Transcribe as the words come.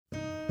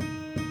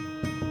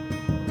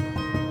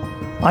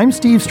I'm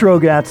Steve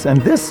Strogatz, and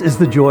this is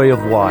The Joy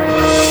of Why,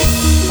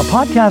 a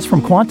podcast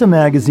from Quantum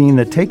Magazine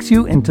that takes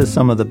you into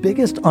some of the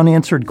biggest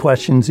unanswered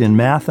questions in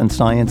math and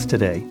science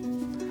today.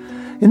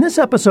 In this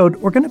episode,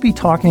 we're going to be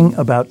talking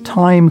about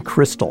time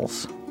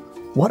crystals.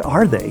 What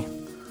are they?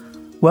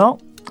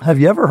 Well, have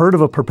you ever heard of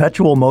a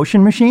perpetual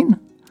motion machine?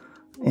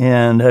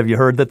 And have you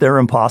heard that they're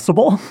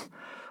impossible?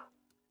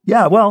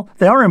 Yeah, well,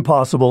 they are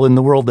impossible in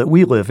the world that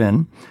we live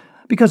in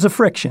because of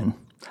friction.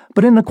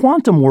 But in the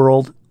quantum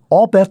world,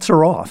 all bets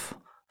are off.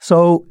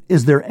 So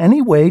is there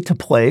any way to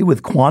play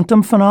with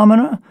quantum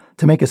phenomena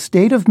to make a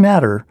state of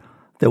matter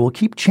that will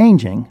keep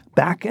changing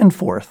back and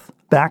forth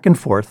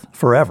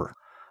forever?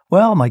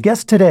 Well, my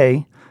guest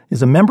today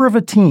is a member of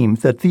a team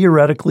that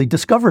theoretically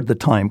discovered the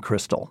time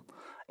crystal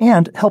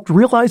and helped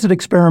realize it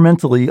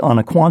experimentally on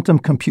a quantum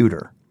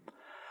computer.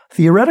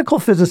 Theoretical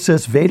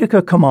physicist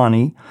Vedika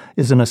Kamani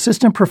is an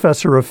assistant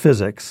professor of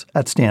physics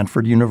at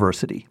Stanford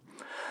University.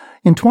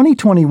 In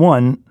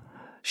 2021,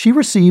 she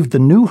received the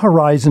New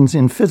Horizons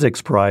in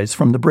Physics Prize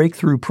from the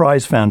Breakthrough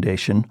Prize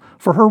Foundation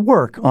for her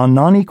work on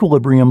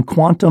non-equilibrium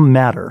quantum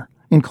matter,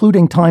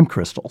 including time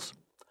crystals.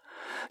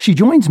 She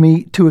joins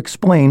me to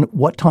explain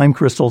what time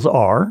crystals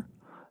are,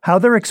 how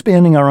they're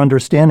expanding our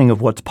understanding of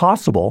what's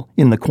possible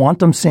in the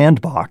quantum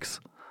sandbox,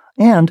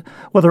 and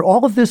whether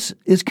all of this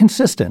is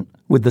consistent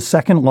with the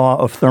second law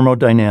of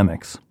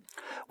thermodynamics.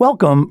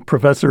 Welcome,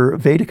 Professor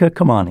Vedika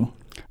Kamani.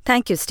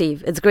 Thank you,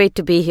 Steve. It's great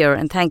to be here,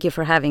 and thank you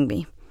for having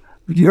me.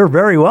 You're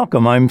very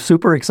welcome. I'm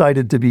super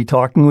excited to be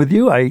talking with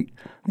you. I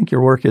think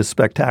your work is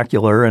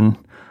spectacular, and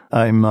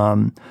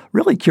I'm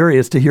really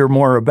curious to hear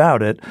more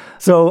about it.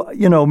 So,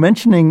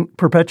 mentioning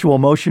perpetual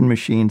motion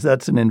machines,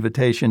 that's an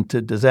invitation to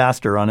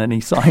disaster on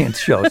any science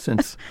show,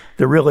 since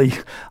there really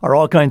are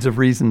all kinds of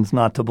reasons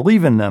not to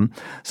believe in them.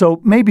 So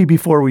maybe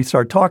before we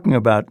start talking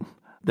about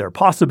their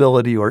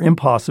possibility or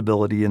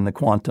impossibility in the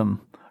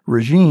quantum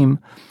regime,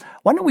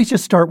 why don't we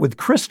just start with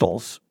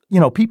crystals?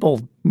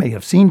 People may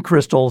have seen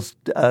crystals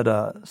at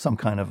some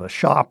kind of a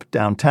shop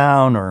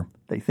downtown, or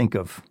they think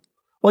of,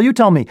 well, you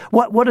tell me,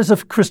 what is a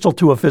crystal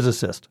to a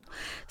physicist?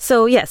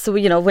 So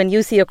when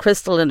you see a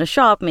crystal in a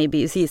shop, maybe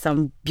you see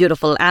some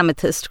beautiful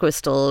amethyst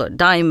crystal,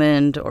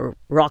 diamond, or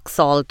rock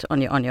salt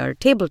on your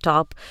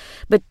tabletop.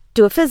 But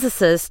to a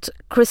physicist,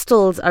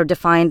 crystals are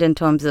defined in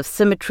terms of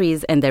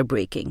symmetries and their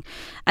breaking.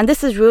 And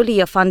this is really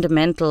a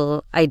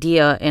fundamental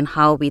idea in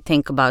how we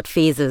think about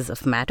phases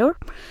of matter.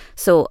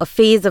 So a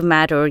phase of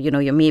matter, you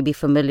may be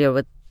familiar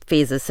with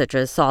phases such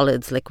as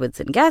solids, liquids,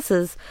 and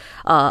gases.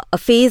 A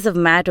phase of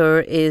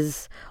matter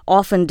is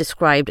often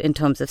described in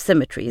terms of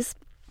symmetries.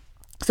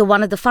 So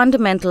one of the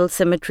fundamental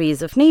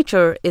symmetries of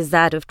nature is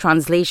that of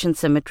translation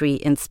symmetry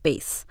in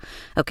space.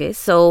 Okay,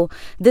 so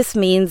this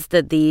means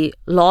that the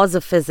laws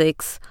of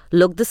physics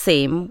look the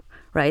same,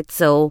 right?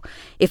 So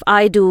if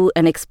I do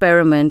an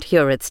experiment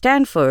here at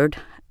Stanford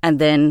and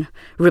then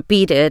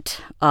repeat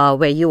it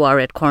where you are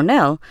at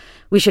Cornell,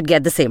 we should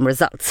get the same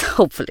results,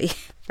 hopefully,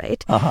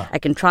 right? Uh-huh. I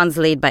can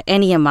translate by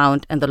any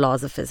amount and the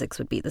laws of physics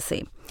would be the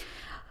same.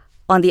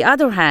 On the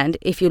other hand,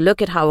 if you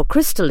look at how a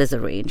crystal is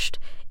arranged,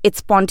 it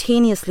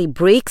spontaneously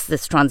breaks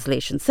this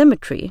translation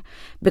symmetry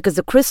because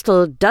the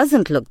crystal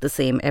doesn't look the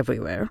same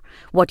everywhere.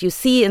 What you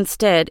see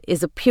instead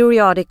is a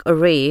periodic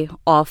array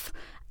of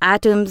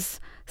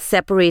atoms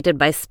separated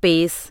by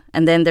space,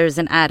 and then there's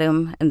an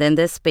atom, and then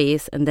there's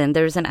space, and then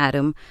there's an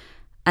atom,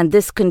 and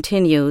this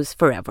continues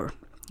forever.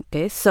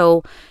 Okay,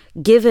 so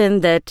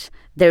given that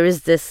there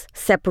is this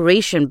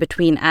separation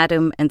between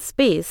atom and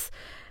space,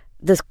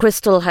 this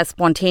crystal has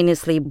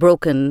spontaneously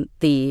broken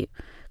the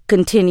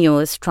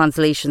continuous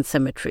translation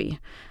symmetry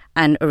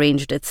and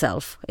arranged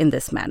itself in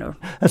this manner.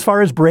 As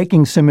far as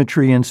breaking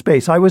symmetry in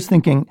space, I was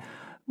thinking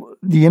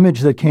the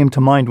image that came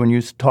to mind when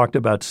you talked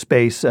about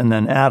space and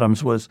then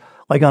atoms was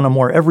like on a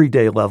more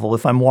everyday level.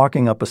 If I'm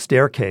walking up a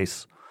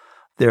staircase,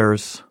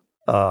 there's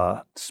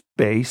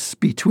space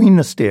between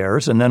the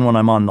stairs, and then when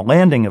I'm on the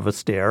landing of a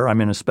stair,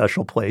 I'm in a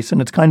special place, and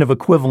it's kind of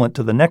equivalent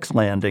to the next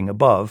landing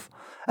above,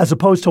 as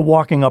opposed to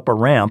walking up a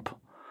ramp,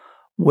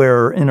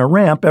 where in a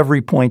ramp,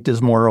 every point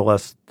is more or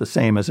less the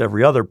same as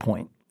every other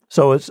point.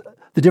 So it's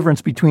the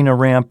difference between a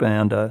ramp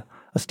and a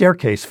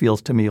staircase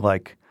feels to me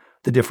like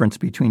the difference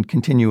between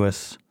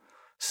continuous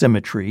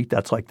symmetry,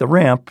 that's like the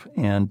ramp,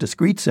 and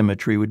discrete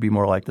symmetry would be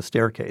more like the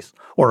staircase,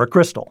 or a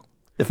crystal,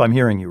 if I'm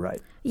hearing you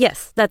right.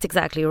 Yes, that's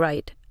exactly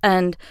right.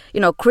 And,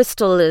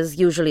 crystal is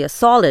usually a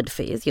solid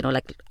phase,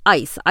 like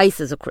ice. Ice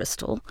is a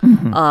crystal.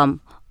 Mm-hmm.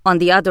 On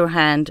the other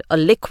hand, a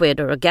liquid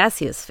or a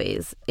gaseous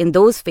phase, in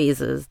those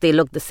phases, they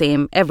look the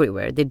same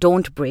everywhere. They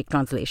don't break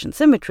translation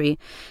symmetry.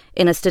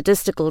 In a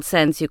statistical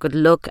sense, you could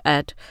look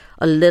at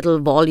a little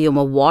volume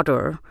of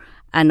water,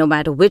 and no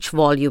matter which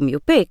volume you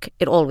pick,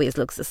 it always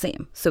looks the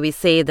same. So we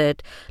say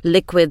that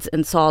liquids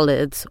and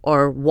solids,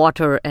 or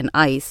water and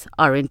ice,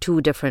 are in two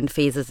different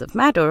phases of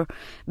matter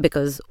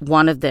because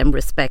one of them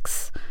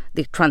respects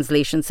the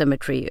translation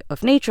symmetry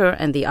of nature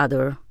and the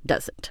other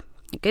doesn't.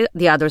 Okay?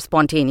 The other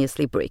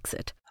spontaneously breaks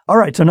it. All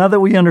right, so now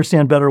that we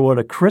understand better what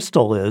a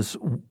crystal is,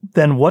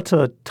 then what's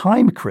a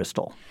time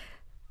crystal?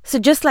 So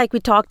just like we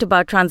talked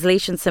about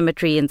translation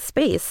symmetry in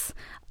space,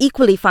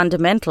 equally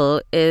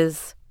fundamental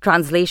is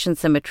translation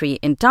symmetry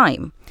in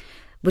time,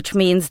 which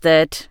means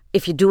that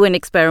if you do an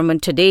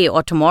experiment today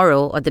or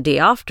tomorrow or the day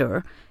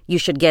after, you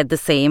should get the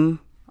same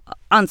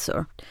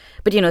answer.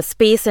 But,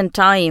 space and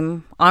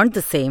time aren't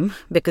the same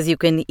because you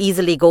can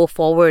easily go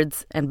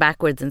forwards and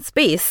backwards in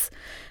space,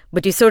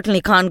 but you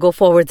certainly can't go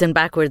forwards and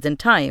backwards in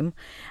time.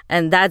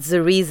 And that's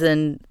the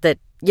reason that,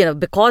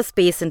 because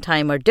space and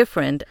time are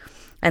different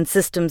and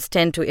systems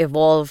tend to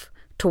evolve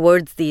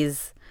towards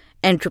these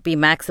entropy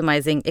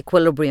maximizing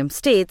equilibrium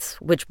states,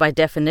 which by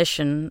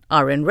definition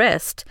are in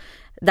rest,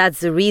 that's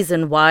the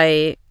reason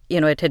why,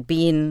 it had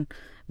been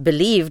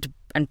believed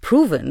and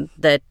proven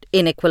that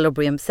in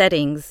equilibrium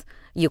settings,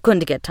 you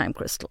couldn't get time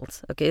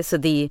crystals. Okay, so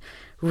the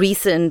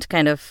recent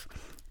kind of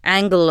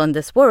angle on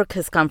this work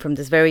has come from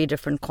this very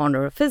different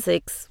corner of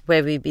physics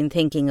where we've been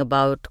thinking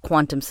about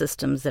quantum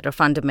systems that are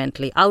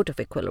fundamentally out of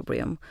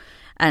equilibrium.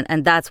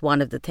 And that's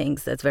one of the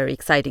things that's very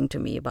exciting to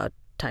me about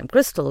time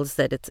crystals,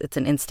 that it's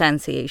an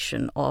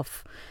instantiation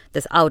of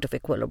this out of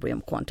equilibrium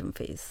quantum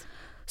phase.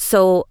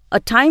 So a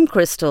time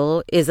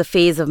crystal is a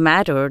phase of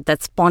matter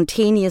that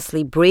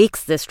spontaneously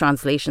breaks this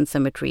translation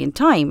symmetry in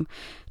time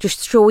to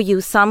show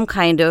you some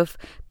kind of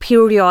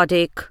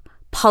periodic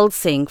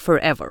pulsing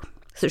forever.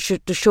 So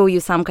to show you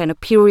some kind of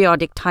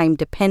periodic time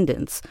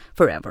dependence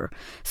forever.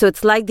 So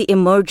it's like the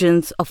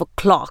emergence of a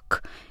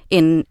clock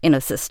in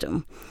a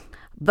system.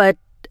 But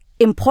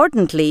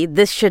importantly,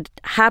 this should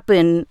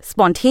happen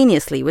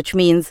spontaneously, which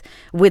means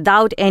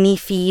without any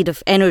feed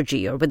of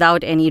energy or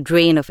without any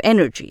drain of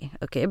energy,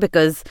 okay?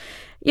 Because,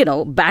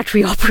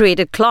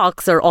 battery-operated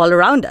clocks are all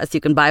around us.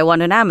 You can buy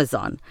one on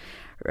Amazon,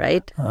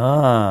 right?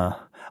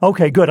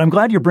 Okay, good. I'm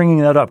glad you're bringing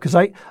that up because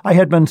I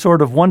had been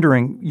sort of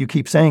wondering, you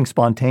keep saying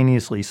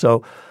spontaneously.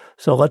 So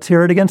let's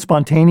hear it again.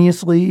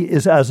 Spontaneously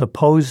is as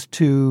opposed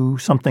to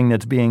something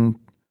that's being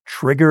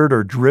triggered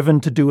or driven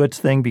to do its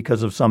thing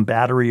because of some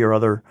battery or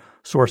other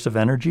source of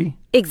energy?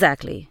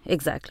 Exactly.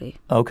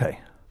 Okay.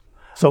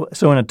 So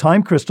in a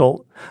time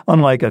crystal,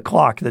 unlike a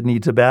clock that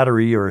needs a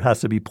battery or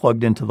has to be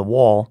plugged into the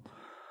wall,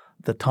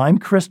 the time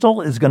crystal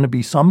is going to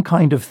be some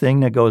kind of thing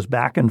that goes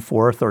back and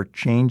forth or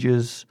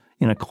changes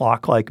in a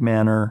clock-like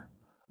manner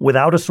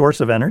without a source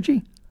of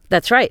energy?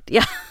 That's right,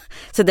 yeah.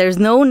 So there's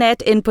no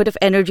net input of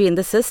energy in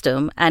the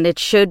system, and it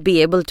should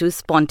be able to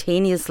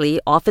spontaneously,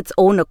 off its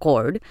own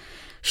accord,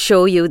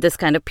 show you this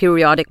kind of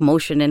periodic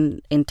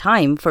motion in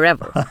time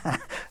forever.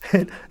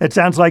 It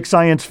sounds like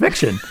science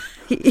fiction.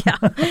 Yeah.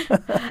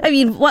 I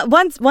mean,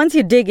 once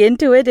you dig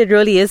into it, it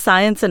really is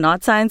science and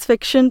not science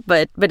fiction,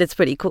 but it's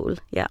pretty cool.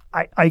 Yeah.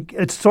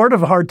 It's sort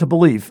of hard to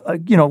believe.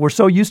 We're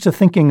so used to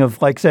thinking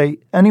of, like, say,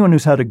 anyone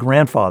who's had a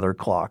grandfather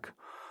clock,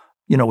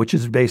 which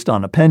is based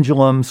on a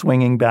pendulum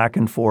swinging back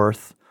and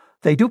forth.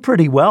 They do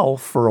pretty well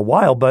for a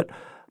while, but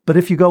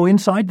if you go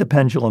inside the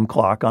pendulum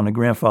clock on a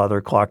grandfather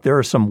clock, there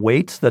are some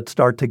weights that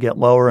start to get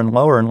lower and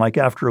lower, and like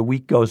after a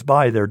week goes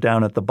by, they're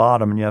down at the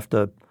bottom, and you have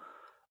to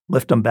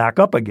lift them back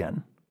up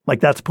again. Like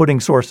that's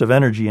putting source of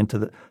energy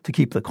to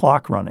keep the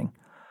clock running.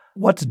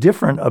 What's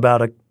different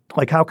about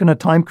how can a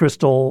time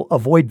crystal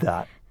avoid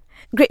that?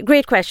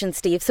 Great question,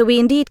 Steve. So we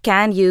indeed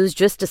can use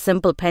just a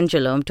simple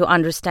pendulum to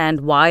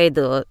understand why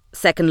the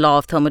second law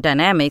of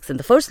thermodynamics and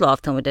the first law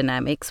of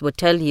thermodynamics would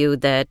tell you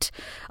that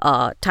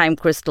time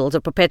crystals or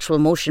perpetual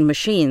motion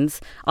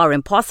machines are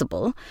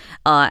impossible.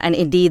 And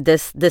indeed,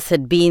 this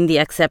had been the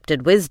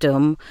accepted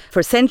wisdom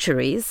for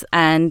centuries.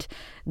 And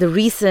the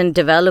recent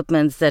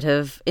developments that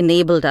have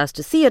enabled us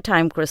to see a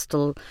time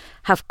crystal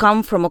have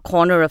come from a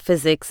corner of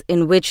physics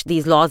in which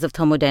these laws of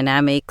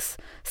thermodynamics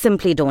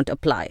simply don't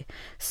apply.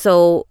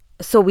 So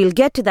we'll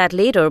get to that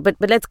later, but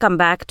let's come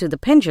back to the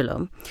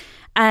pendulum.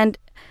 And,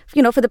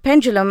 for the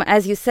pendulum,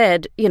 as you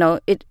said,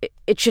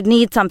 it should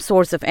need some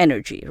source of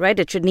energy, right?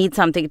 It should need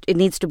something, it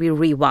needs to be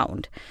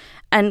rewound.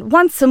 And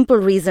one simple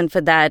reason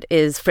for that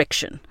is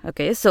friction,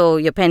 okay? So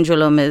your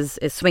pendulum is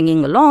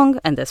swinging along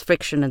and there's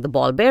friction in the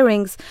ball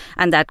bearings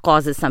and that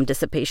causes some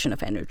dissipation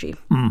of energy.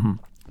 Mm-hmm.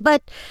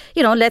 But,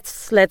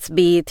 let's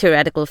be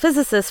theoretical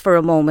physicists for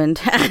a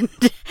moment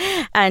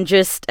and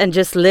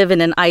just live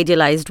in an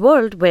idealized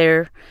world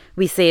where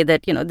we say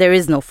that, there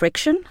is no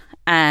friction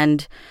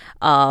and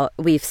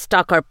we've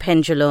stuck our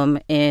pendulum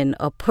in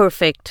a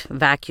perfect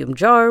vacuum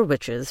jar,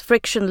 which is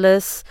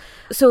frictionless.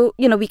 So,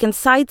 we can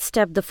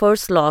sidestep the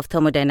first law of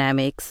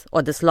thermodynamics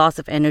or this loss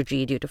of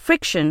energy due to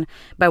friction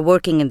by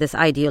working in this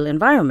ideal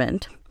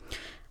environment.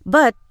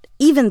 But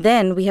even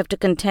then, we have to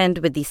contend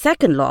with the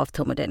second law of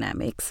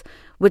thermodynamics,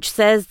 which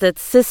says that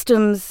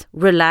systems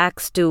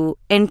relax to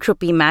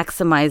entropy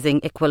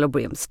maximizing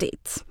equilibrium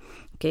states.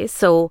 Okay,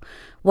 so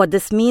what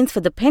this means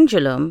for the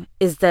pendulum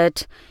is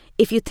that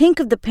if you think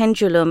of the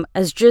pendulum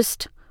as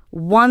just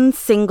one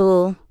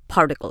single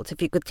particle, so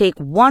if you could take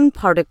one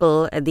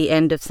particle at the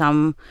end of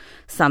some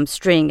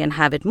string and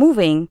have it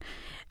moving,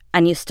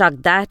 and you stuck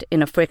that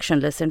in a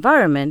frictionless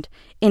environment,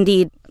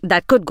 indeed,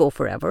 that could go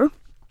forever.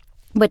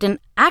 But an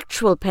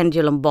actual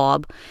pendulum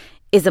bob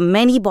is a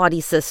many-body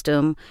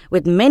system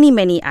with many,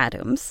 many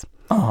atoms.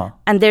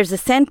 And there's a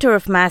center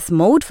of mass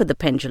mode for the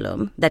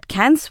pendulum that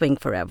can swing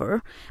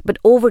forever. But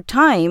over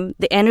time,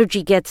 the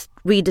energy gets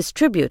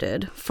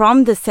redistributed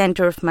from the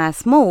center of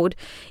mass mode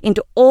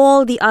into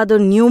all the other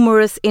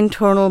numerous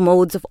internal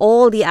modes of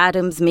all the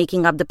atoms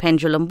making up the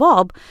pendulum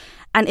bob.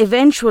 And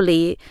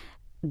eventually,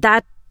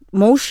 that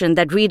motion,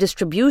 that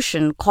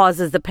redistribution,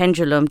 causes the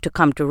pendulum to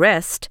come to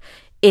rest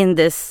in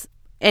this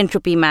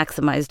entropy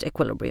maximized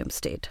equilibrium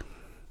state.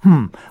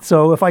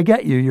 So if I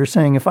get you, you're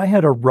saying if I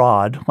had a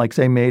rod, like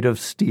say made of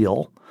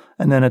steel,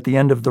 and then at the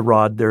end of the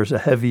rod there's a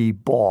heavy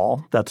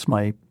ball, that's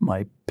my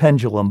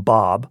pendulum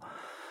bob,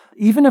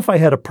 even if I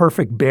had a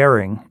perfect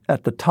bearing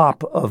at the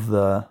top of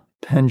the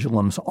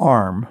pendulum's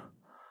arm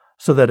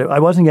so that I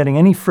wasn't getting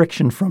any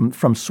friction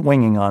from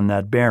swinging on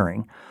that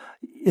bearing,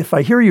 if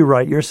I hear you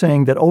right, you're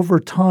saying that over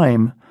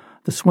time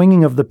the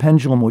swinging of the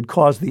pendulum would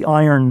cause the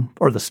iron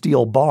or the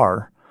steel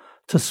bar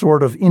to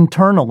sort of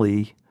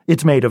internally,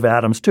 it's made of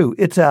atoms too,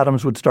 its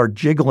atoms would start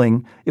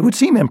jiggling. It would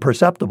seem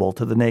imperceptible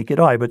to the naked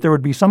eye, but there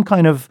would be some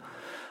kind of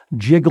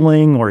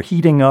jiggling or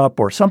heating up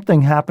or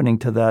something happening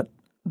to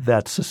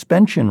that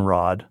suspension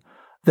rod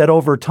that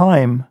over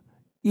time,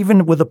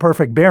 even with a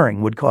perfect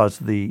bearing, would cause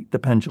the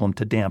pendulum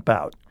to damp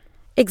out.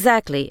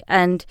 Exactly.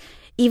 And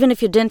even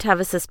if you didn't have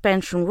a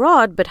suspension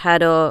rod but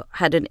had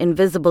an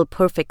invisible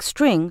perfect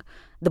string,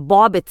 the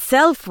bob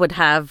itself would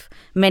have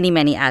many,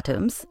 many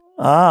atoms.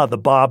 The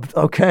bob.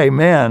 Okay,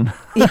 man.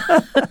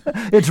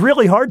 It's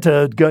really hard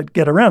to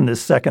get around this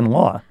second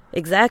law.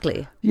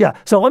 Exactly. Yeah.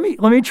 So let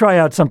me try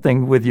out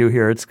something with you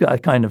here. It's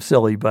kind of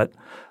silly, but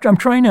I'm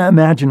trying to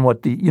imagine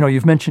what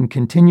you've mentioned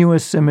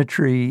continuous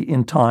symmetry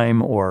in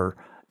time or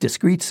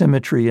discrete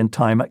symmetry in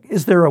time.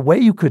 Is there a way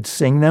you could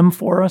sing them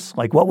for us?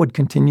 Like what would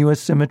continuous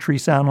symmetry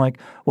sound like?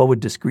 What would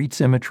discrete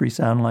symmetry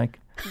sound like?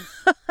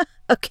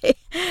 Okay.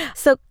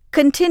 So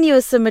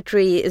continuous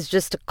symmetry is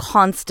just a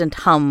constant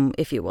hum,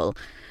 if you will.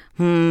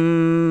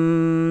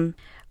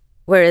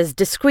 Whereas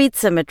discrete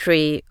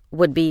symmetry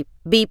would be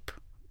beep,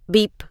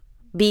 beep,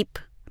 beep,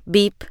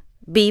 beep,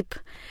 beep.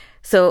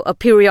 So a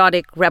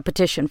periodic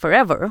repetition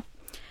forever.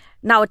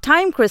 Now, a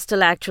time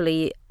crystal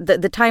actually,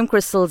 the time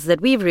crystals that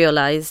we've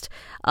realized,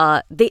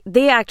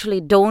 they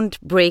actually don't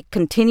break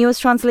continuous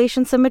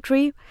translation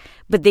symmetry,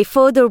 but they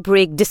further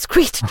break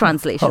discrete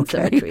translation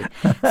symmetry.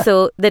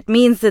 So that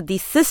means that the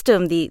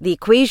system, the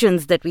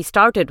equations that we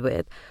started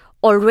with,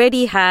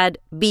 already had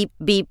beep,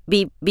 beep,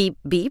 beep, beep,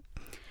 beep.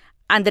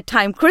 And the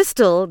time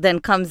crystal then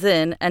comes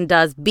in and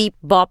does beep,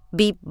 bop,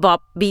 beep,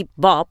 bop, beep,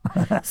 bop.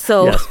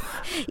 So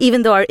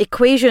even though our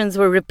equations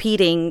were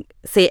repeating,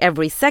 say,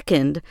 every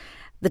second,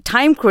 the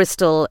time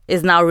crystal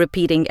is now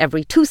repeating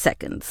every 2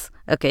 seconds.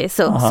 Okay,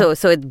 so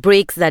it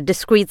breaks that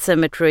discrete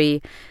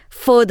symmetry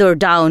further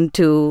down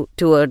to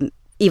an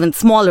even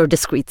smaller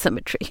discrete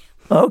symmetry.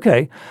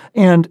 Okay.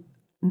 And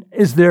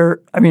is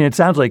there, it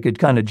sounds like a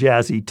kind of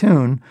jazzy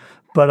tune,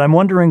 but I'm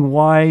wondering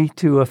why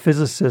to a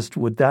physicist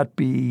would that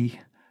be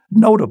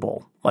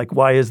notable? Like,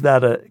 why is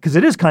that because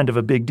it is kind of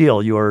a big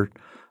deal,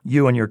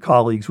 you and your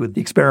colleagues with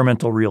the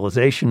experimental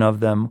realization of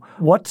them.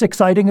 What's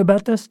exciting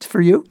about this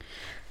for you?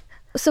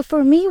 So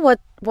for me,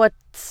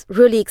 what's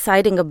really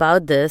exciting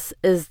about this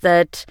is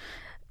that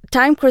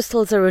time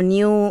crystals are a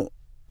new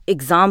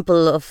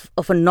example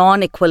of a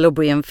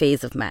non-equilibrium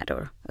phase of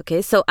matter.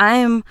 Okay, so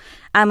I'm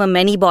a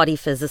many-body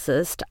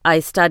physicist. I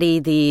study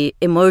the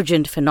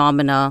emergent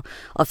phenomena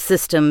of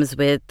systems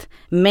with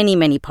many,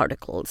 many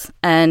particles.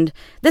 And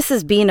this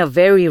has been a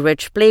very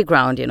rich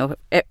playground.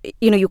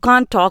 You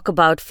can't talk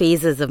about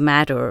phases of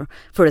matter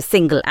for a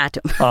single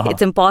atom.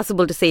 It's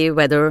impossible to say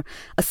whether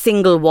a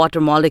single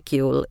water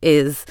molecule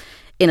is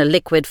in a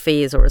liquid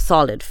phase or a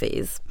solid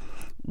phase.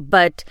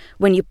 But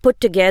when you put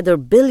together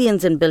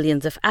billions and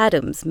billions of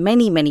atoms,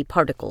 many, many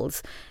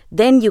particles,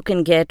 then you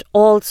can get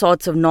all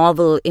sorts of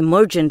novel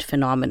emergent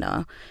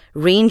phenomena,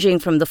 ranging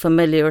from the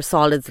familiar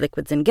solids,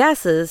 liquids, and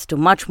gases to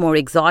much more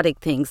exotic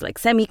things like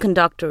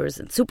semiconductors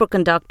and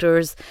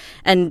superconductors.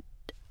 And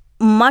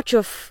much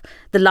of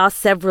the last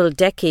several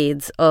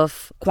decades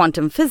of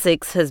quantum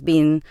physics has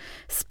been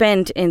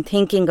spent in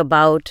thinking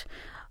about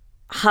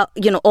how,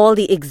 all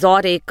the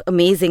exotic,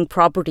 amazing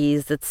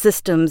properties that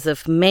systems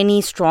of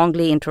many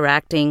strongly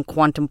interacting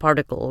quantum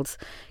particles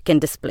can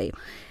display.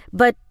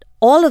 But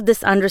all of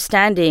this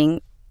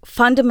understanding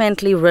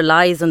fundamentally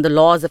relies on the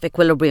laws of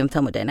equilibrium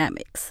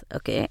thermodynamics,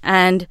 okay?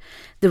 And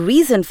the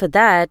reason for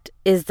that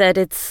is that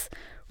it's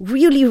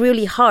really,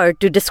 really hard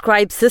to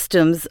describe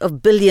systems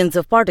of billions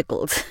of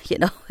particles,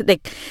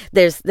 Like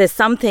there's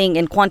something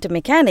in quantum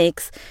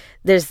mechanics.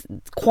 There's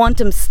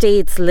quantum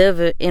states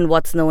live in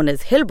what's known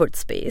as Hilbert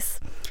space,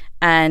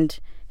 and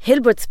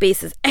Hilbert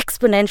space is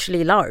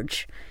exponentially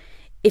large.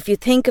 If you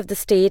think of the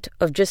state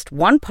of just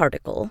one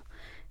particle,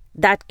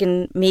 that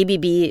can maybe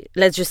be,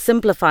 let's just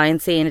simplify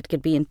and say, and it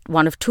could be in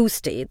one of two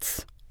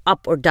states,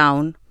 up or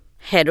down,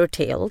 head or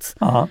tails.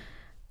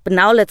 But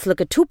now let's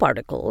look at two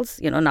particles.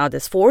 Now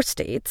there's 4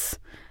 states.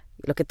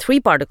 You look at 3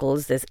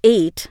 particles, there's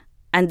 8,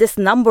 and this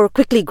number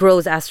quickly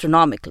grows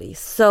astronomically.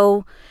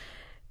 So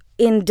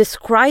in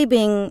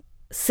describing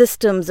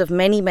systems of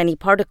many, many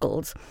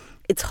particles,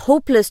 it's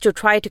hopeless to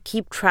try to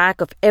keep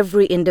track of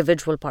every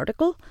individual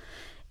particle.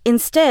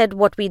 Instead,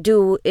 what we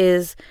do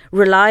is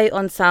rely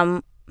on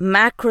some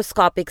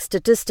macroscopic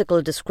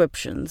statistical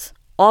descriptions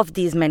of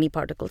these many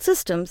particle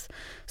systems.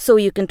 So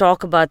you can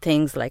talk about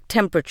things like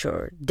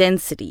temperature,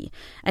 density,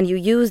 and you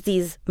use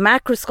these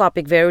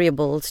macroscopic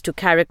variables to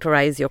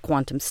characterize your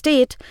quantum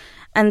state.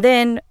 And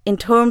then in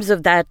terms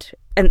of that,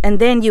 and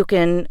then you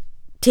can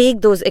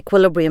take those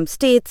equilibrium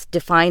states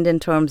defined in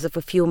terms of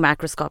a few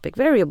macroscopic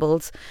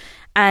variables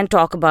and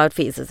talk about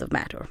phases of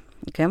matter.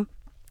 Okay?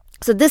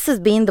 So this has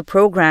been the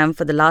program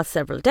for the last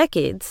several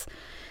decades.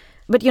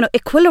 But,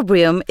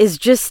 equilibrium is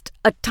just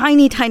a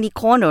tiny, tiny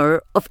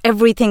corner of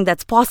everything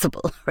that's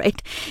possible, right?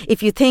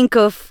 If you think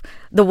of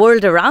the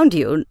world around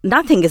you,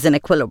 nothing is in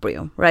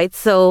equilibrium, right?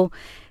 So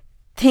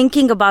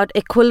thinking about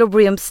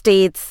equilibrium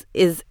states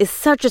is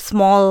such a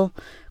small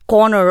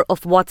corner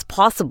of what's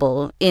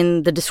possible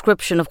in the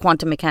description of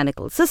quantum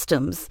mechanical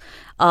systems.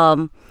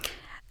 And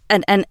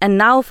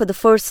now for the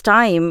first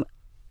time,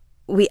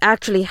 we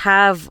actually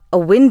have a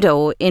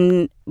window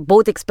in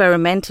both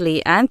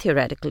experimentally and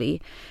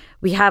theoretically.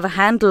 We have a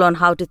handle on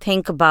how to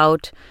think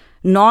about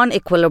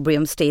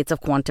non-equilibrium states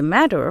of quantum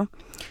matter.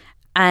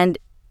 And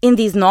in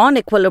these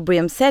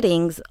non-equilibrium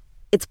settings,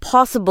 it's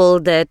possible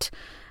that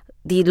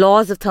the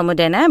laws of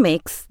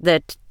thermodynamics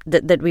that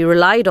we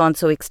relied on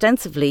so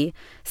extensively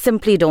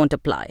simply don't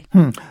apply.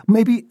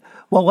 Maybe,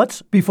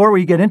 before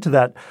we get into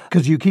that,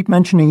 because you keep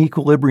mentioning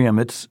equilibrium,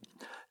 it's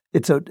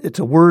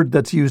a word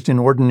that's used in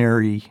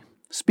ordinary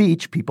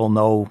speech. People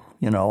know,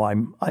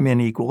 I'm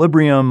in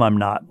equilibrium, I'm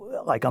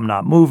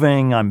not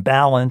moving, I'm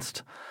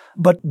balanced.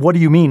 But what do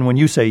you mean when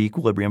you say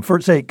equilibrium?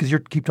 Because you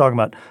keep talking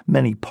about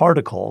many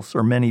particles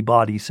or many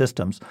body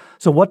systems.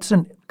 So what's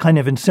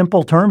in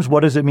simple terms, what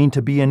does it mean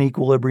to be in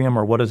equilibrium,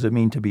 or what does it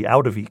mean to be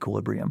out of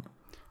equilibrium?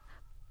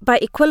 By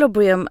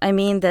equilibrium, I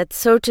mean that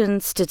certain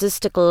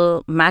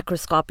statistical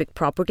macroscopic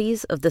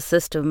properties of the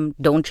system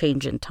don't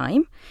change in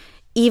time,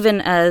 even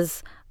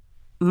as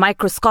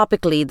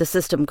microscopically the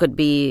system could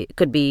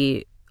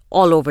be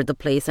all over the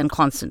place and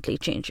constantly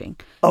changing.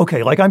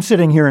 Okay, like I'm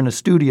sitting here in a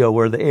studio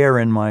where the air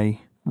in my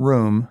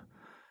room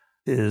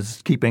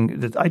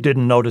I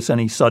didn't notice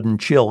any sudden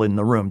chill in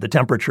the room. The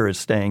temperature is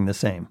staying the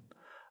same.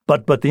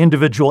 But the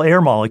individual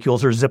air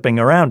molecules are zipping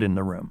around in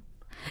the room.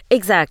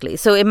 Exactly.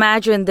 So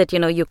imagine that,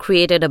 you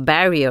created a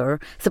barrier.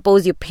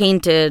 Suppose you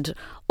painted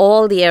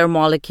all the air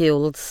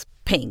molecules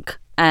pink,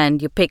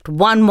 and you picked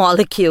one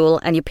molecule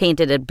and you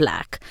painted it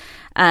black.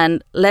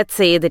 And let's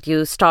say that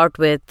you start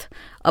with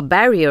a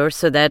barrier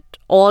so that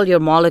all your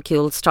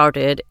molecules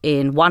started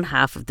in one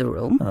half of the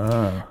room.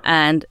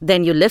 And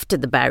then you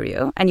lifted the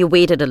barrier and you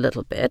waited a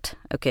little bit,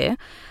 okay?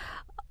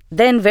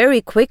 Then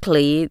very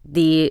quickly,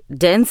 the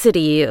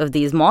density of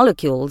these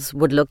molecules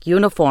would look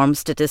uniform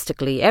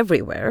statistically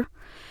everywhere.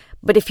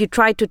 But if you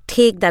try to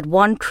take that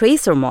one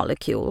tracer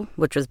molecule,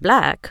 which was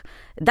black,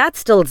 that's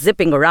still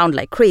zipping around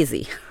like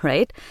crazy,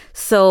 right?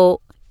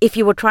 So if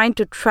you were trying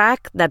to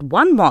track that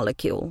one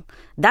molecule,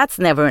 that's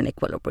never in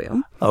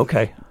equilibrium.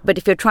 Okay. But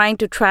if you're trying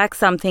to track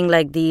something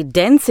like the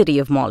density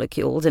of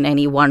molecules in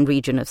any one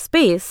region of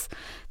space,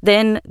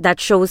 then that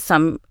shows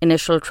some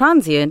initial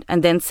transient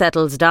and then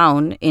settles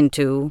down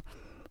into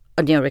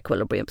a near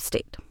equilibrium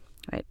state,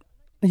 right?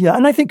 Yeah,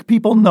 and I think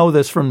people know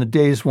this from the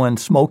days when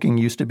smoking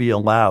used to be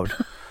allowed.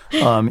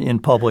 In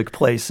public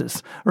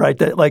places, right?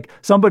 That like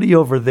somebody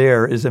over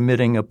there is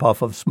emitting a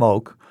puff of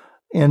smoke,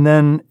 and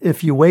then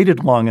if you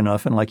waited long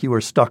enough and like you were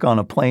stuck on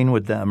a plane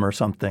with them or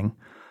something,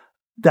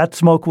 that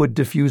smoke would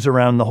diffuse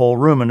around the whole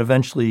room, and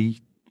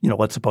eventually,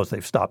 let's suppose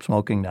they've stopped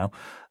smoking now,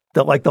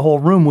 that like the whole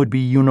room would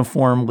be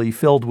uniformly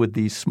filled with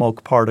these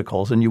smoke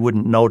particles, and you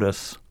wouldn't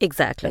notice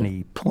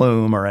any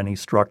plume or any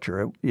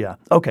structure. Yeah.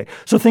 Okay.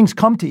 So things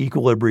come to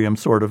equilibrium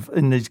sort of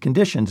in these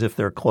conditions if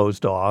they're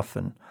closed off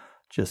and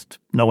just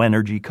no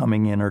energy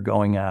coming in or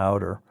going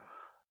out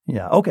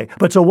okay.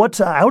 But so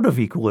what's out of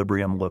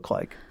equilibrium look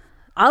like?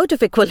 Out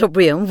of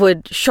equilibrium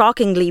would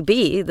shockingly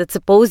be that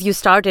suppose you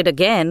started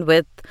again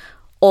with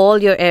all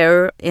your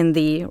air in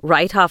the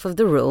right half of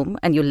the room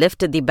and you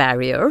lifted the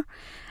barrier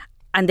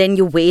and then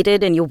you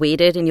waited and you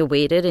waited and you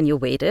waited and you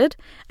waited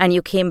and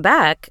you came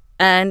back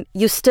and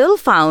you still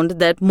found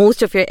that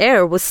most of your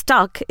air was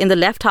stuck in the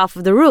left half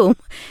of the room,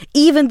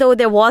 even though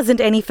there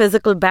wasn't any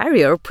physical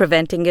barrier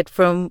preventing it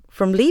from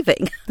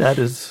leaving. That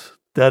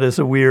is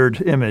a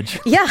weird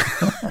image. Yeah.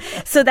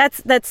 So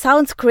that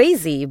sounds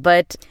crazy,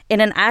 but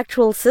in an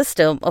actual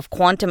system of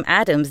quantum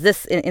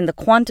atoms, in the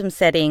quantum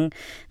setting,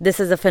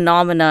 this is a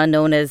phenomena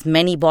known as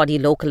many-body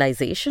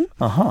localization.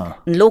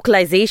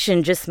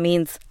 Localization just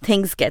means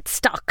things get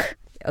stuck,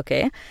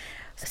 okay?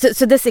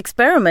 So this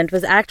experiment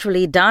was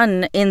actually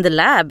done in the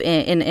lab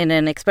in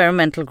an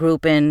experimental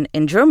group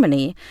in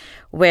Germany,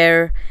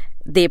 where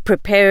they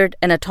prepared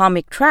an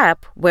atomic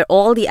trap where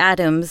all the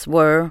atoms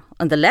were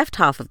on the left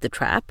half of the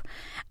trap,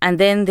 and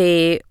then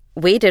they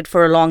waited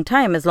for a long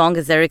time, as long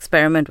as their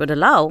experiment would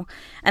allow,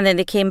 and then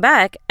they came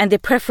back and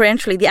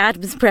the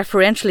atoms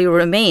preferentially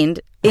remained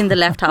in the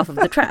left half of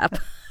the trap.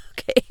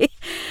 Okay.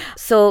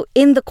 So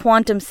in the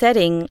quantum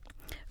setting,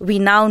 we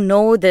now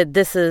know that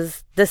this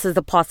is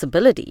a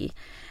possibility.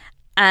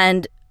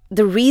 And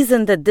the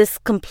reason that this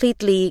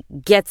completely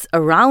gets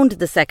around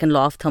the second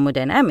law of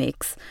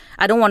thermodynamics,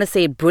 I don't want to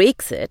say it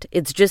breaks it,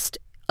 it's just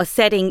a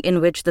setting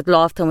in which the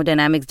law of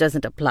thermodynamics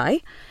doesn't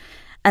apply.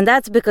 And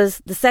that's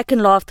because the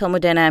second law of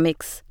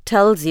thermodynamics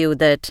tells you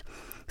that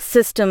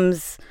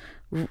systems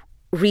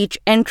reach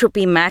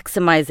entropy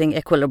maximizing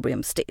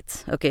equilibrium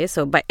states. Okay,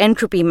 so by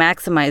entropy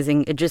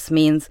maximizing, it just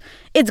means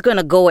it's going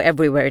to go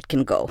everywhere it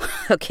can go.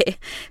 Okay,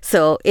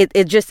 so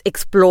it just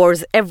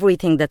explores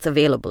everything that's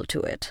available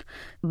to it.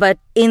 But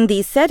in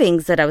these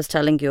settings that I was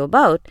telling you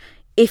about,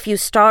 if you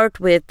start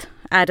with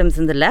atoms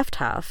in the left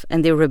half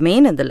and they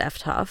remain in the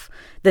left half,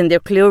 then they're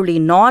clearly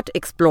not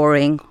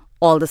exploring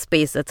all the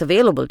space that's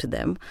available to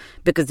them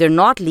because they're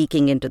not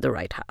leaking into the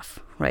right half,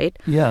 right?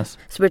 Yes.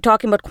 So we're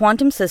talking about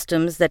quantum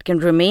systems that can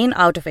remain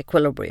out of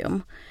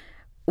equilibrium,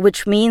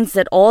 which means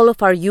that all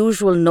of our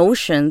usual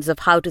notions of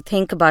how to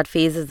think about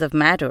phases of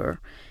matter,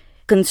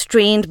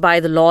 constrained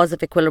by the laws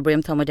of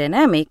equilibrium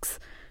thermodynamics,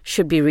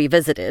 should be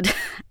revisited.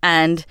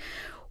 And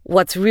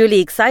what's really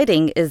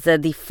exciting is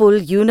that the full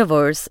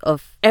universe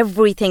of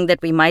everything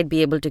that we might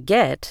be able to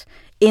get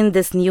in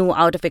this new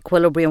out of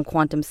equilibrium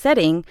quantum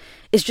setting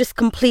is just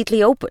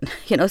completely open.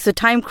 So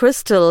time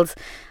crystals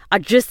are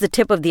just the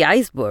tip of the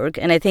iceberg.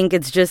 And I think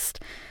it's just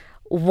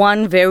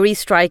one very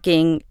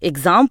striking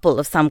example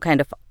of some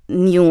kind of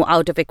new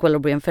out of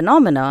equilibrium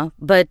phenomena.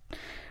 But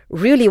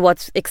really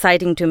what's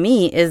exciting to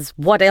me is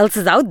what else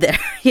is out there.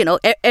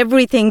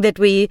 Everything that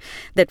we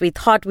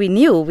thought we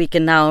knew, we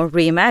can now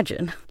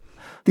reimagine.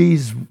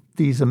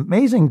 These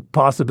amazing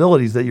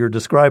possibilities that you're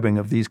describing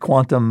of these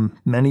quantum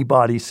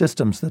many-body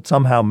systems that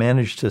somehow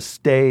manage to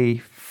stay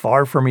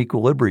far from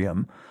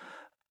equilibrium,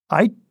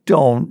 I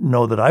don't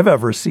know that I've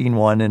ever seen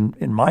one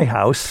in my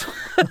house.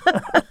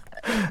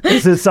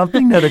 Is this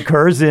something that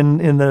occurs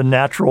in the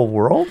natural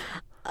world?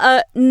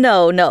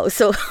 No.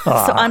 So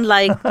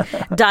unlike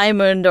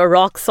diamond or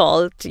rock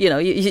salt,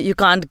 you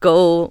can't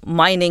go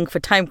mining for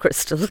time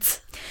crystals.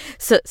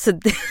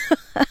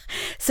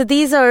 So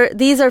these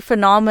are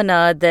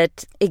phenomena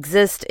that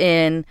exist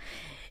in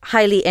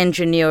highly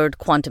engineered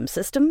quantum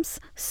systems.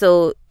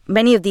 So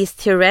many of these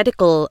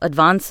theoretical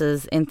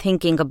advances in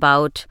thinking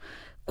about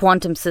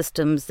quantum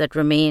systems that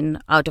remain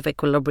out of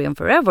equilibrium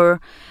forever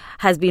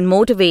has been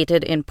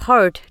motivated in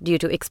part due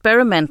to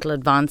experimental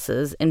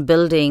advances in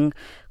building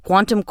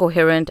quantum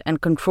coherent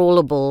and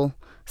controllable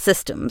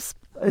systems.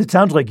 It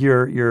sounds like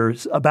you're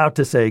about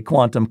to say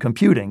quantum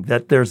computing,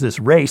 that there's this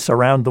race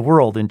around the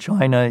world in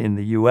China, in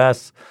the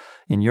US,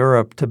 in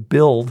Europe to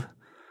build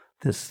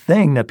this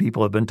thing that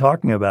people have been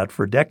talking about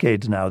for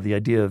decades now, the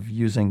idea of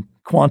using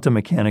quantum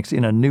mechanics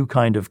in a new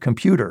kind of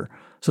computer.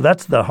 So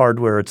that's the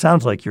hardware it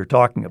sounds like you're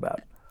talking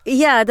about.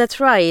 Yeah, that's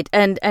right.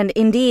 And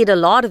indeed, a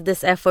lot of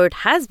this effort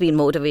has been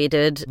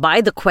motivated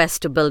by the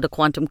quest to build a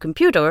quantum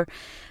computer.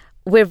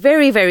 We're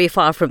very, very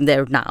far from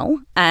there now.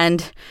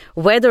 And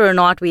whether or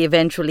not we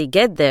eventually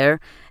get there,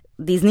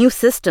 these new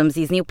systems,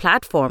 these new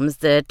platforms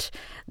that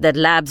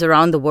labs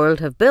around the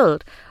world have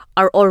built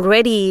are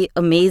already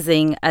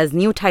amazing as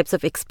new types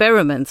of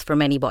experiments for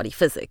many-body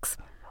physics.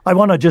 I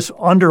want to just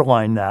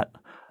underline that.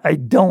 I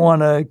don't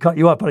want to cut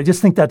you up, but I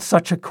just think that's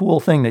such a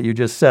cool thing that you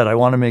just said. I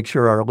want to make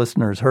sure our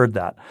listeners heard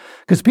that.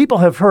 Because people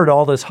have heard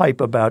all this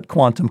hype about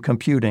quantum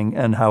computing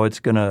and how it's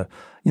going to,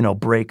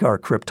 break our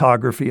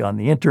cryptography on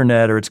the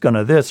internet, or it's going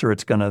to this, or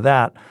it's going to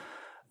that.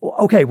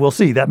 Okay, we'll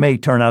see. That may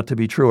turn out to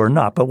be true or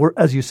not. But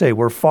as you say,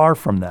 we're far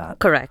from that.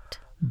 Correct.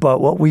 But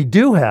what we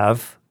do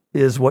have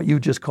is what you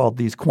just called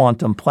these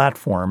quantum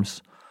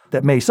platforms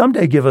that may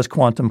someday give us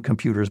quantum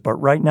computers. But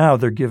right now,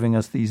 they're giving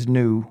us these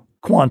new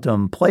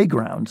quantum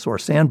playgrounds or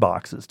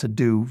sandboxes to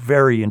do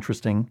very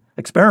interesting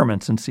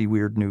experiments and see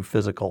weird new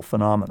physical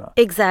phenomena.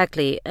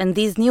 Exactly. And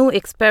these new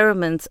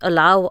experiments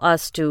allow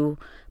us to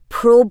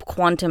probe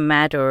quantum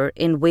matter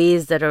in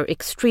ways that are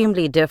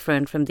extremely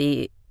different from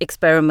the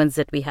experiments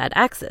that we had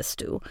access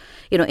to.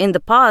 In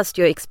the past,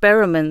 your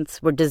experiments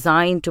were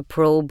designed to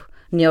probe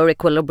near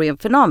equilibrium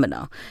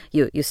phenomena.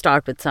 You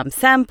start with some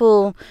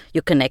sample,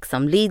 you connect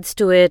some leads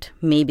to it,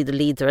 maybe the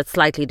leads are at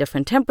slightly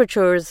different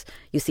temperatures,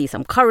 you see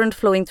some current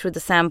flowing through the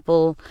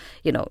sample,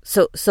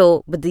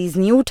 but these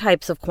new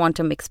types of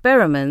quantum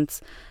experiments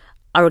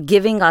are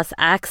giving us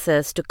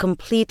access to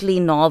completely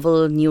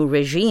novel new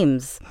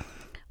regimes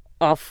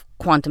of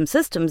quantum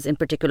systems, in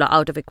particular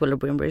out of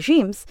equilibrium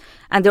regimes,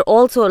 and they're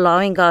also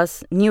allowing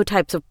us new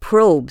types of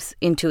probes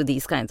into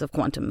these kinds of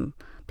quantum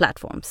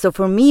platforms. So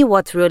for me,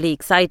 what's really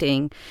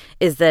exciting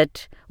is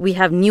that we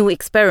have new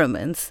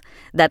experiments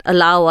that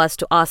allow us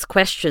to ask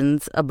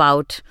questions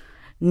about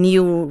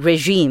new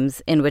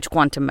regimes in which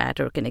quantum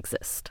matter can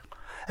exist.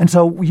 And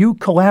so you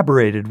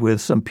collaborated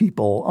with some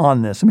people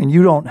on this. I mean,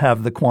 you don't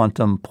have the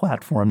quantum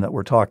platform that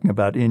we're talking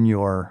about in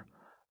your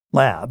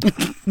lab.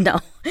 No,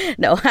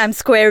 I'm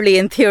squarely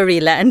in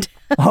theory land.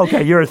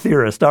 Okay, you're a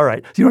theorist. All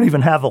right. So you don't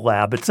even have a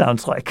lab, it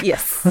sounds like.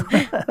 Yes.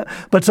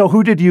 But so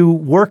who did you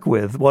work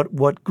with?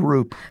 What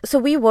group? So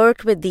we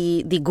worked with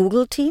the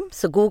Google team.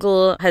 So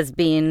Google has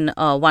been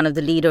one of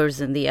the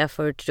leaders in the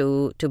effort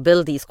to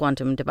build these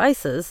quantum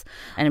devices.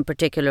 And in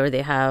particular,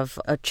 they have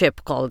a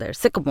chip called their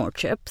Sycamore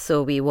chip.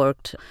 So we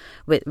worked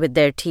with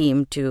their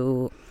team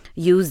to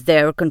use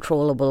their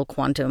controllable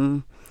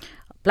quantum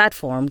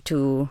platform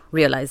to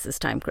realize this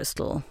time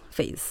crystal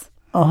phase.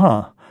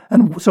 Uh-huh.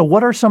 And so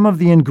what are some of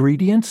the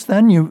ingredients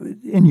then?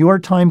 In your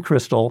time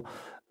crystal,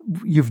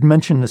 you've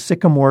mentioned the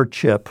Sycamore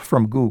chip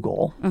from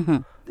Google. Mm-hmm.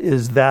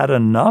 Is that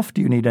enough?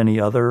 Do you need any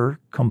other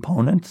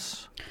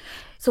components?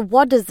 So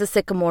what does the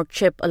Sycamore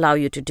chip allow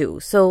you to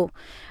do? So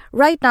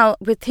right now,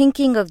 we're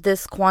thinking of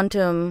this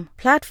quantum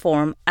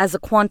platform as a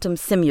quantum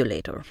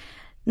simulator.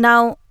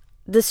 Now,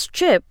 this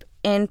chip,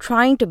 in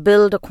trying to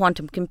build a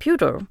quantum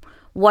computer,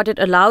 what it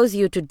allows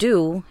you to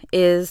do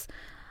is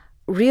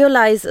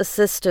realize a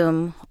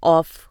system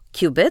of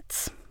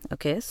qubits.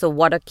 Okay, so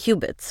what are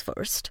qubits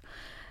first?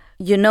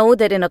 You know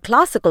that in a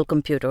classical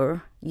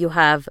computer, you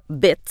have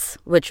bits,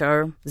 which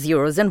are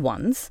zeros and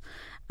ones,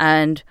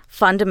 and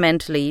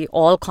fundamentally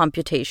all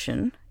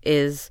computation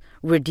is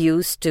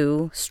reduced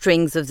to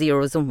strings of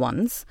zeros and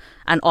ones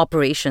and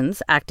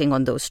operations acting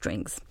on those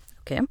strings.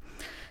 Okay,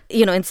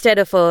 instead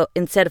of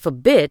a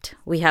bit,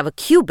 we have a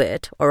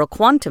qubit or a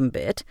quantum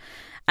bit.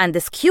 And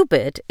this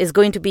qubit is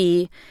going to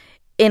be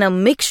in a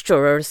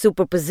mixture or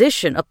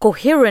superposition, a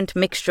coherent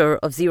mixture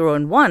of 0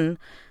 and 1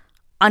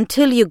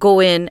 until you go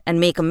in and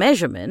make a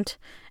measurement.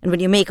 And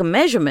when you make a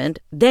measurement,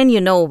 then you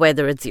know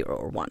whether it's 0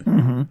 or 1.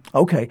 Mm-hmm.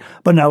 Okay.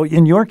 But now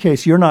in your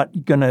case, you're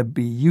not going to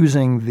be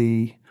using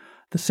the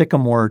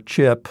Sycamore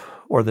chip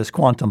or this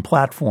quantum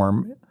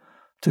platform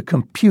to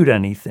compute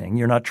anything.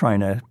 You're not trying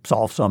to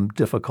solve some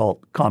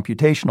difficult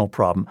computational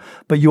problem,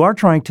 but you are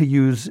trying to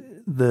use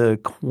the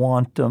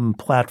quantum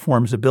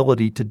platform's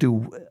ability to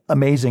do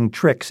amazing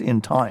tricks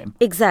in time.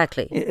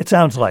 Exactly. It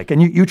sounds like.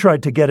 And you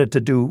tried to get it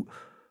to do,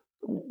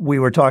 we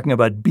were talking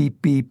about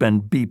beep, beep,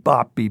 and beep,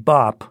 bop, beep,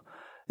 bop.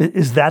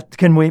 Is that,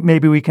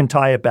 maybe we can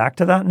tie it back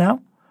to that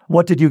now?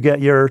 What did you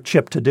get your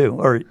chip to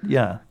do?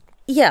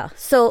 Yeah,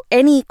 so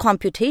any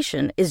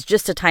computation is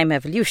just a time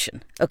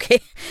evolution,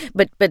 okay?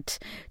 But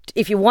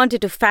if you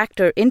wanted to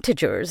factor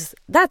integers,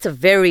 that's a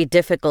very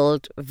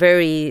difficult,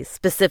 very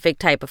specific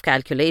type of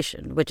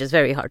calculation, which is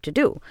very hard to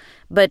do.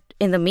 But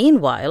in the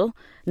meanwhile,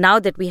 now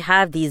that we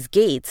have these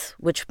gates,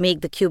 which make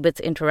the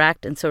qubits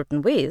interact in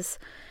certain ways,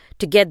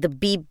 to get the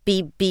beep,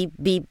 beep, beep,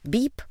 beep,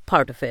 beep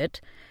part of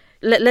it,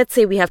 let's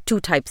say we have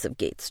two types of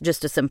gates,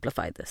 just to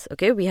simplify this,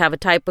 okay? We have a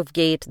type of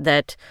gate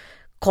that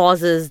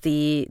causes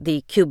the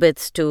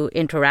qubits to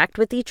interact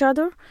with each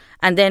other.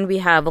 And then we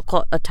have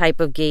a type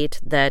of gate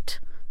that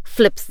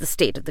flips the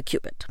state of the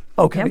qubit.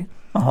 Okay.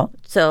 Uh-huh.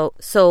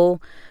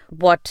 So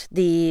what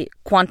the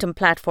quantum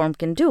platform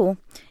can do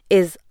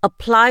is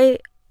apply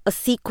a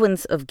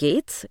sequence of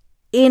gates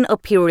in a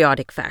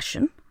periodic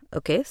fashion.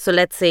 Okay, so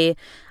let's say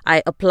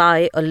I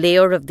apply a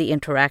layer of the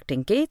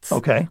interacting gates,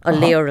 a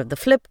layer of the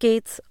flip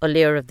gates, a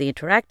layer of the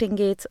interacting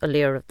gates, a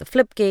layer of the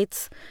flip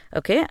gates,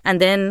 okay,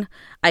 and then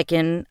I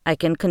can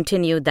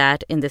continue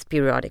that in this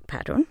periodic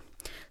pattern.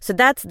 So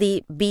that's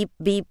the beep,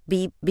 beep,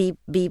 beep, beep,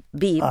 beep,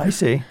 beep. I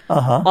see.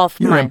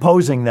 You're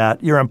imposing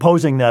that. You're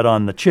imposing that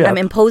on the chip. I'm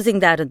imposing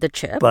that on the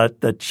chip.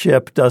 But the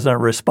chip doesn't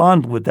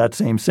respond with that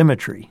same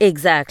symmetry.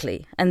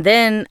 Exactly. And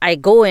then I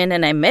go in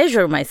and I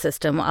measure my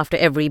system after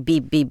every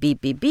beep, beep, beep,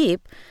 beep,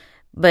 beep.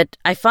 But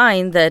I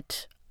find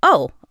that,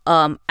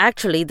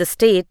 actually the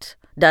state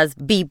does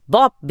beep,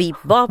 bop, beep,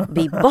 bop,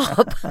 beep,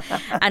 bop,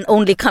 and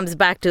only comes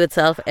back to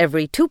itself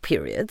every 2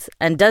 periods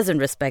and doesn't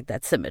respect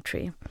that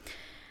symmetry.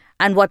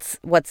 And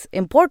what's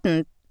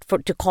important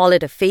to call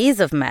it a phase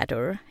of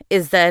matter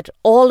is that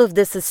all of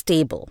this is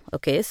stable,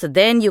 okay? So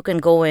then you can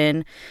go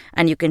in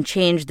and you can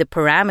change the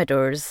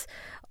parameters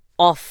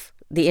of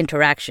the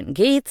interaction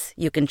gates.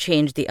 You can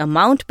change the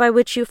amount by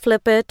which you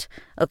flip it,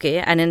 okay?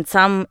 And in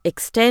some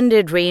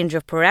extended range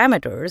of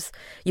parameters,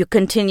 you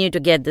continue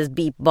to get this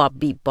beep, bop,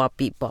 beep, bop,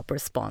 beep, bop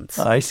response.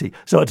 I see.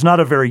 So it's not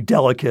a very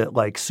delicate,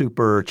 like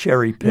super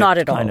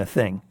cherry-picked kind of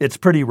thing. It's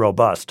pretty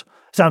robust.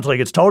 Sounds like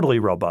it's totally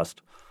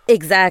robust.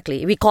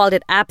 Exactly. We called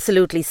it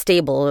absolutely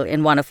stable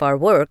in one of our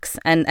works,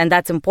 and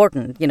that's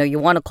important. You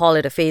want to call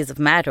it a phase of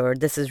matter.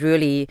 This is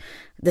really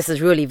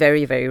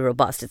very, very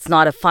robust. It's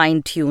not a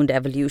fine-tuned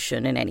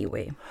evolution in any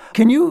way.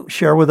 Can you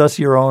share with us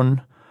your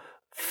own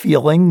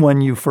feeling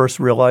when you first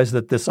realized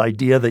that this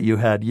idea that you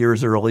had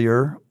years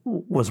earlier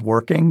was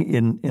working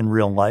in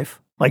real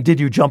life? Like,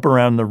 did you jump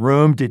around the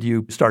room? Did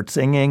you start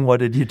singing? What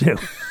did you do?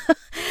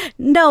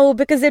 No,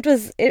 because it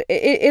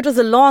was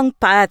a long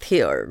path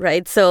here,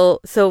 right? So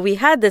we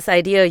had this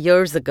idea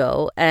years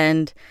ago,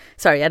 and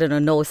sorry, I don't know.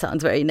 No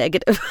sounds very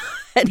negative.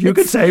 You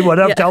could say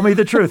whatever. Yeah. Tell me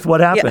the truth. What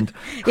happened?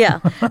 Yeah.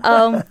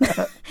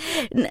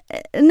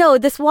 No,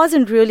 this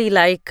wasn't really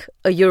like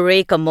a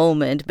eureka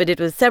moment, but it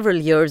was several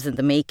years in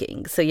the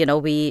making. So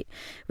we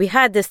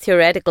had this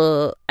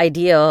theoretical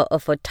idea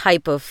of a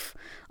type of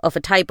of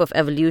a type of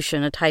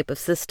evolution, a type of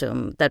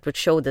system that would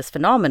show this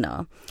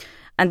phenomena.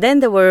 And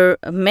then there were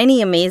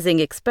many amazing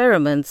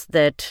experiments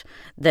that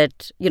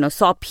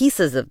saw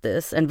pieces of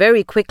this and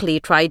very quickly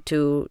tried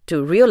to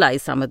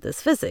realize some of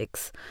this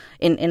physics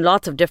in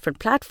lots of different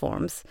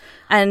platforms.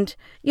 And,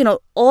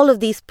 all of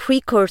these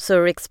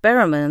precursor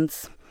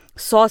experiments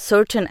saw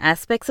certain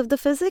aspects of the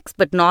physics,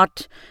 but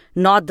not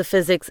the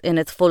physics in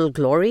its full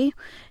glory.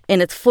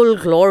 In its full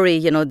glory,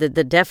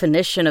 the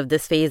definition of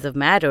this phase of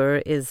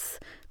matter is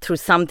through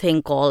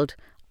something called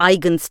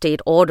eigenstate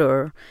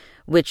order,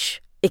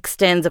 which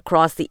extends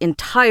across the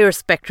entire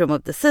spectrum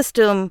of the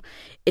system.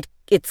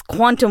 It's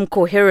quantum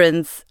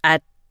coherence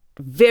at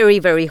very,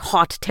 very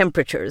hot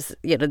temperatures.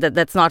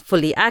 That's not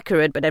fully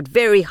accurate, but at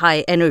very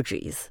high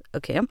energies.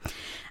 Okay.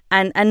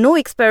 And no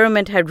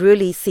experiment had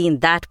really seen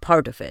that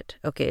part of it.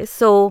 Okay.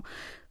 So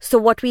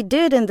what we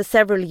did in the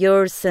several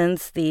years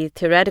since the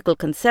theoretical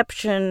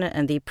conception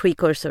and the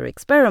precursor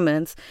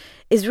experiments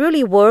is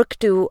really work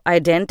to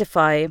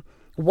identify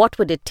what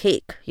would it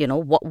take,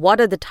 what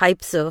are the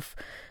types of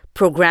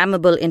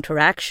programmable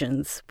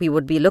interactions we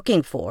would be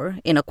looking for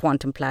in a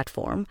quantum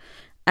platform,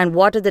 and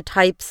what are the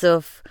types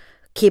of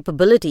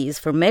capabilities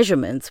for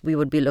measurements we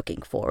would be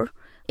looking for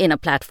in a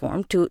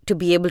platform to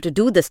be able to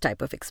do this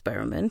type of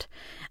experiment.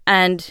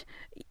 And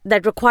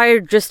that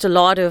required just a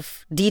lot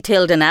of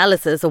detailed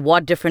analysis of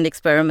what different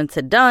experiments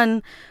had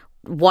done,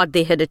 what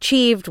they had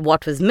achieved,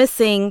 what was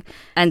missing.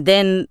 And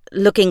then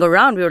looking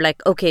around, we were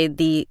like, okay,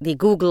 the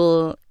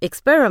Google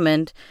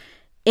experiment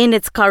in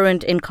its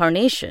current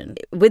incarnation,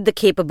 with the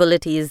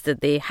capabilities that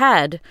they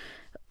had,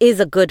 is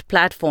a good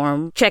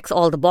platform, checks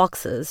all the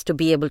boxes to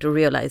be able to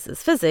realize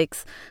this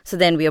physics. So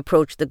then we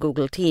approached the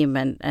Google team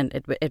and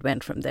it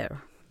went from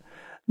there.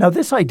 Now,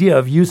 this idea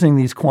of using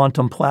these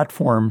quantum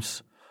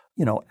platforms,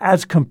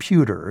 as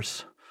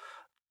computers,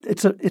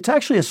 it's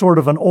actually a sort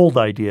of an old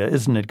idea,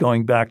 isn't it?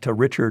 Going back to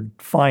Richard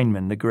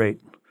Feynman, the great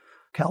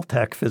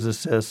Caltech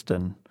physicist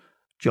and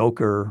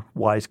joker,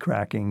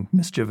 wisecracking,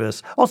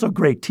 mischievous, also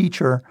great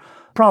teacher,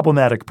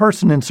 problematic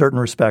person in certain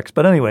respects.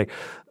 But anyway,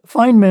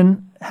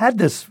 Feynman had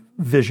this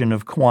vision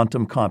of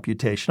quantum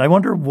computation. I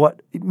wonder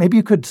maybe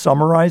you could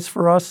summarize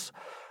for us,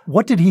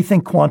 what did he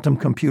think quantum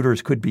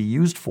computers could be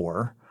used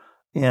for?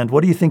 And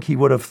what do you think he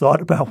would have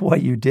thought about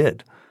what you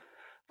did?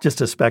 Just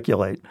to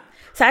speculate.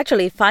 So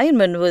actually,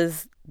 Feynman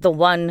was the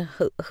one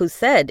who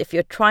said, if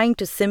you're trying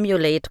to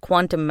simulate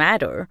quantum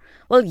matter,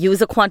 well,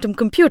 use a quantum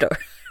computer,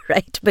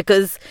 right?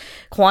 Because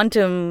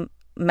quantum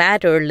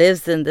matter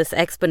lives in this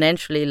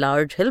exponentially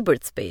large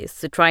Hilbert space.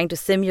 So trying to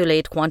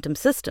simulate quantum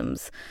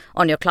systems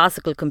on your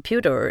classical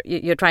computer,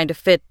 you're trying to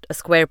fit a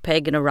square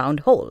peg in a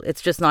round hole.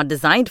 It's just not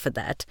designed for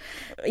that.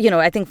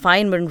 I think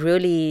Feynman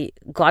really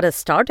got us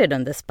started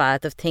on this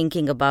path of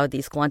thinking about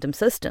these quantum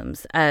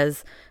systems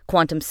as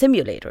quantum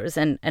simulators.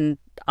 And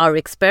our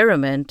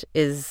experiment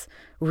is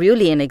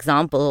really an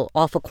example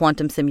of a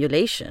quantum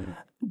simulation.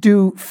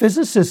 Do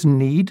physicists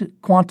need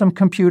quantum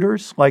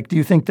computers? Do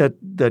you think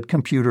that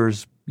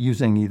computers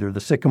using either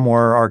the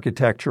Sycamore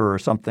architecture or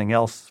something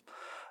else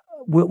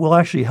will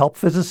actually help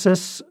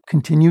physicists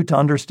continue to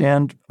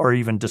understand or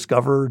even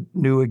discover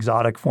new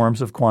exotic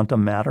forms of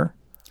quantum matter?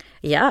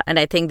 Yeah, and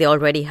I think they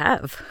already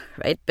have,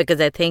 right? Because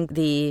I think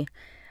the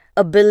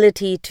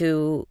ability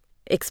to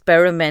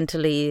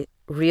experimentally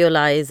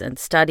realize and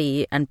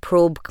study and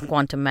probe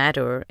quantum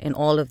matter in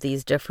all of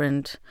these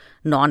different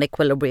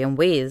non-equilibrium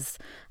ways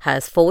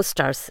has forced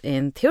us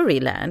in theory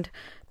land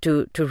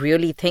to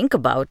really think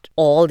about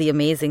all the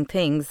amazing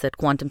things that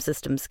quantum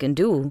systems can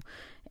do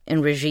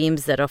in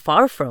regimes that are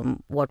far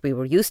from what we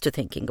were used to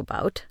thinking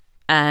about.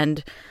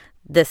 And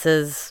this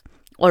has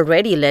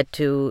already led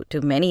to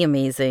many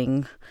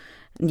amazing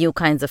new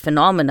kinds of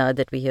phenomena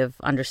that we have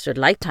understood,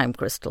 like time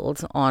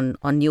crystals, on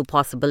new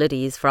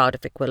possibilities for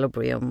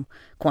out-of-equilibrium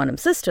quantum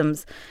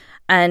systems.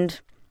 And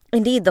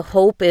indeed, the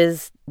hope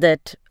is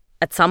that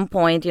at some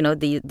point,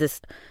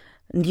 this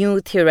new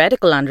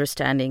theoretical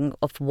understanding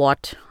of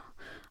what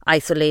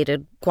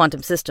isolated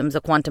quantum systems or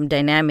quantum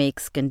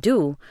dynamics can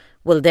do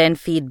will then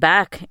feed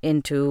back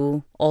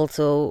into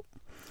also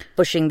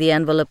pushing the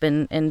envelope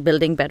in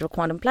building better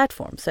quantum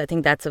platforms. So I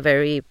think that's a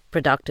very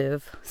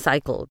productive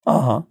cycle.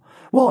 Uh-huh.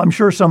 Well, I'm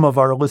sure some of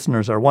our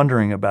listeners are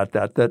wondering about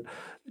that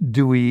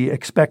do we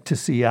expect to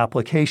see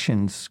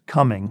applications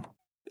coming,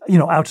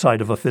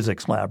 outside of a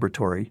physics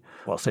laboratory?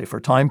 Well, say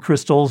for time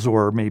crystals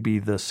or maybe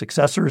the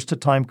successors to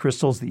time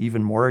crystals, the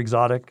even more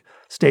exotic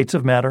states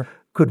of matter.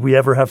 Could we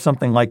ever have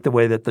something like the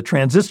way that the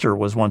transistor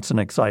was once an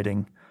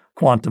exciting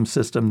quantum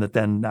system that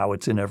then now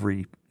it's in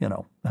every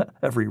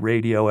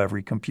radio,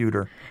 every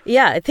computer?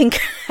 Yeah, I think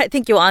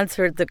you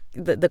answered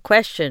the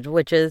question,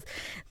 which is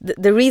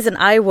the reason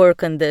I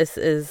work on this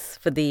is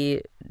for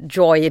the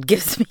joy it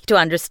gives me to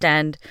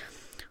understand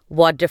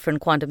what different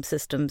quantum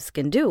systems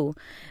can do.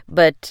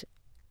 But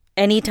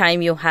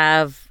anytime you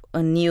have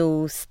a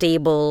new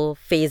stable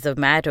phase of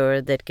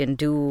matter that can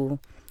do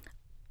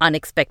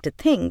unexpected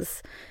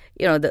things,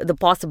 the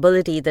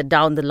possibility that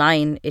down the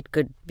line it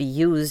could be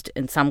used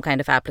in some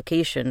kind of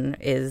application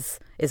is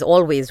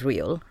always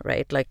real,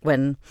 right? Like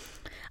when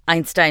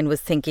Einstein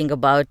was thinking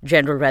about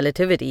general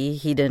relativity,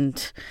 he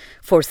didn't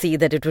foresee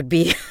that it would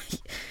be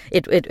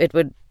it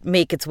would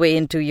make its way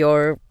into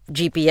your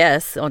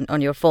GPS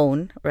on your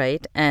phone,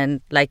 right?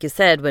 And like you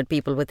said, when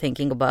people were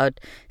thinking about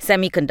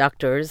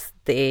semiconductors,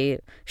 they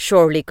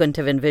surely couldn't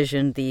have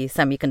envisioned the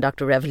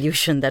semiconductor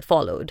revolution that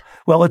followed.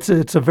 Well, it's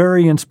a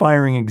very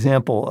inspiring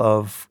example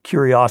of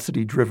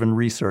curiosity-driven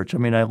research. I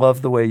mean, I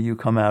love the way you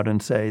come out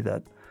and say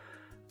that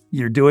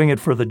you're doing it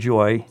for the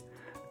joy,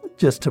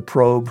 just to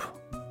probe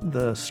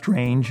the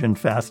strange and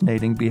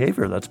fascinating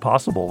behavior that's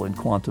possible in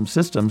quantum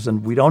systems.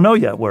 And we don't know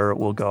yet where it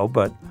will go,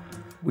 but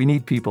we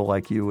need people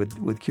like you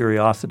with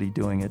curiosity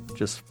doing it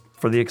just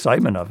for the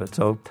excitement of it.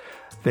 So,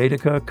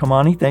 Vedika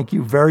Kamani, thank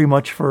you very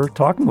much for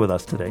talking with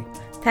us today.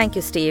 Thank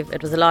you, Steve.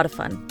 It was a lot of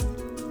fun.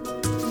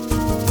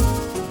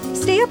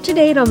 Stay up to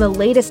date on the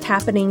latest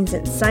happenings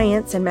in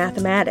science and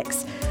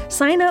mathematics.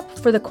 Sign up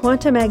for the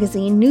Quanta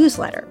Magazine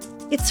newsletter.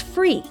 It's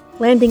free,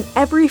 landing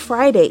every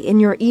Friday in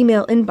your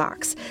email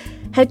inbox.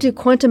 Head to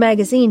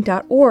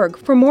quantamagazine.org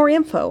for more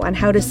info on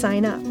how to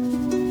sign up.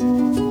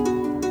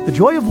 The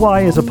Joy of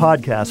Why is a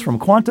podcast from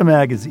Quanta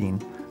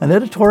Magazine, an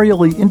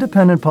editorially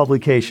independent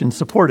publication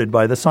supported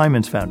by the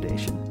Simons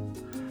Foundation.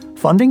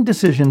 Funding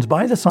decisions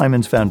by the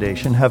Simons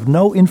Foundation have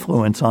no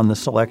influence on the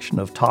selection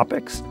of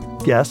topics,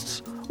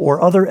 guests,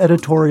 or other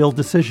editorial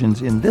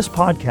decisions in this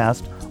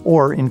podcast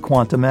or in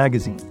Quanta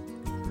Magazine.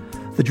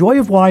 The Joy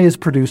of Why is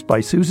produced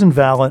by Susan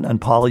Vallant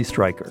and Polly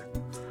Stryker.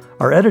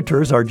 Our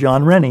editors are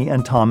John Rennie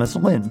and Thomas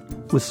Lynn,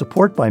 with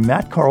support by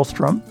Matt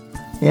Karlstrom,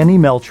 Annie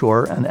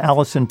Melchor, and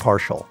Allison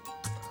Parshall.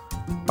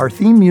 Our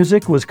theme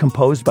music was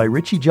composed by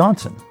Richie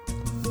Johnson.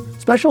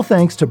 Special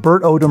thanks to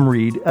Bert Odom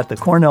Reed at the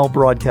Cornell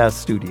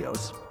Broadcast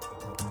Studios.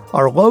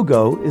 Our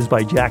logo is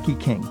by Jackie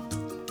King.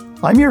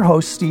 I'm your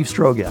host, Steve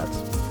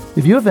Strogatz.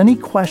 If you have any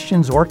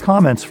questions or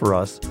comments for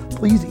us,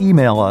 please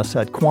email us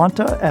at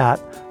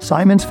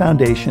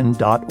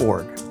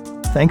quanta@simonsfoundation.org.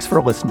 Thanks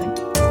for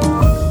listening.